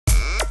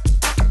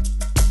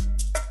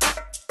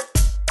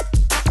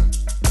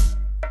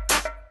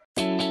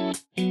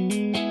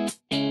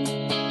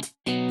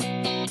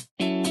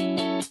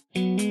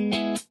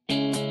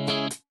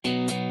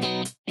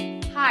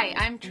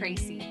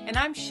Tracy. And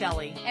I'm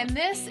Shelley. And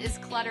this is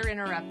Clutter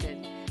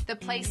Interrupted, the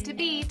place to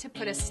be to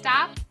put a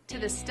stop to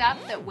the stuff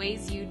that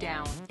weighs you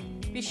down.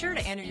 Be sure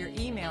to enter your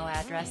email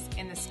address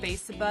in the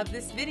space above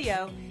this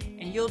video,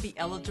 and you'll be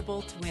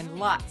eligible to win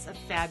lots of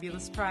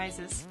fabulous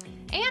prizes.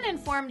 And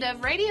informed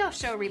of radio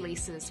show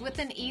releases with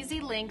an easy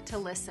link to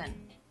listen.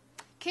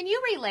 Can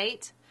you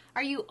relate?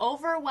 Are you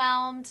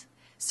overwhelmed,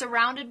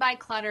 surrounded by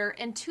clutter,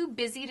 and too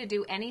busy to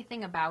do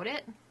anything about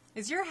it?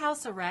 Is your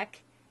house a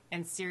wreck?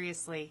 And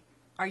seriously,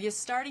 are you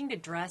starting to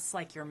dress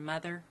like your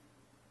mother?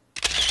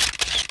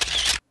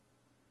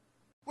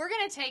 We're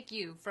going to take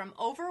you from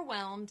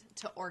overwhelmed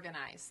to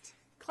organized.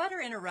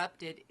 Clutter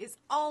Interrupted is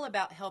all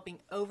about helping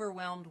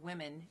overwhelmed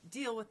women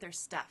deal with their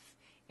stuff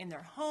in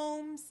their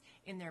homes,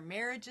 in their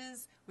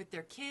marriages, with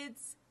their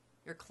kids,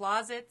 their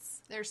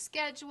closets, their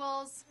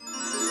schedules.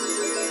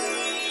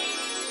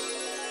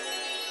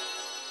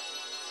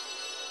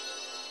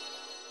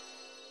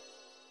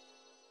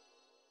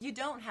 You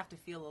don't have to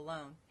feel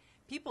alone.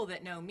 People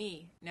that know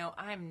me know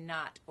I'm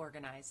not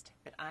organized,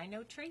 but I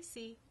know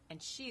Tracy,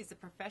 and she's a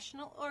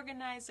professional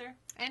organizer.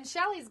 And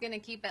Shelley's going to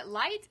keep it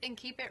light and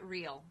keep it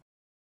real.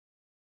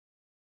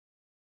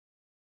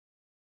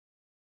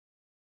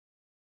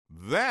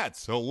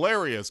 That's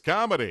hilarious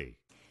comedy.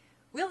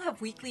 We'll have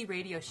weekly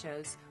radio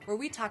shows where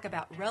we talk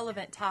about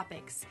relevant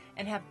topics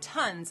and have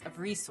tons of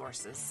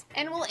resources.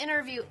 And we'll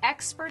interview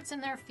experts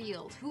in their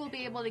field who will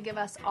be able to give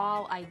us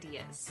all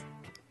ideas.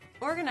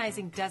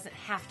 Organizing doesn't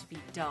have to be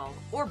dull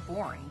or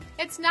boring.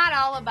 It's not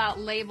all about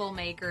label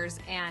makers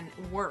and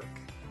work.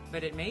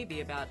 But it may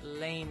be about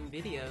lame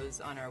videos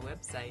on our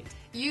website.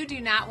 You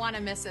do not want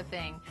to miss a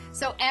thing.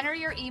 So enter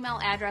your email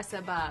address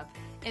above.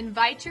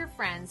 Invite your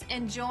friends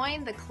and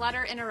join the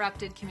Clutter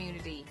Interrupted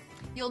community.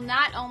 You'll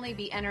not only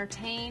be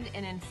entertained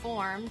and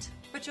informed,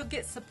 but you'll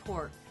get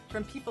support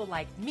from people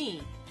like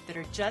me that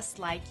are just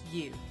like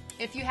you.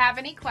 If you have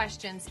any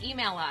questions,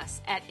 email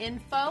us at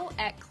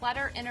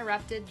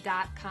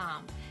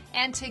info@clutterinterrupted.com.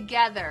 And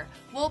together,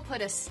 we'll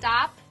put a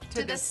stop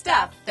to the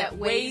stuff that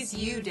weighs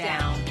you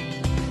down.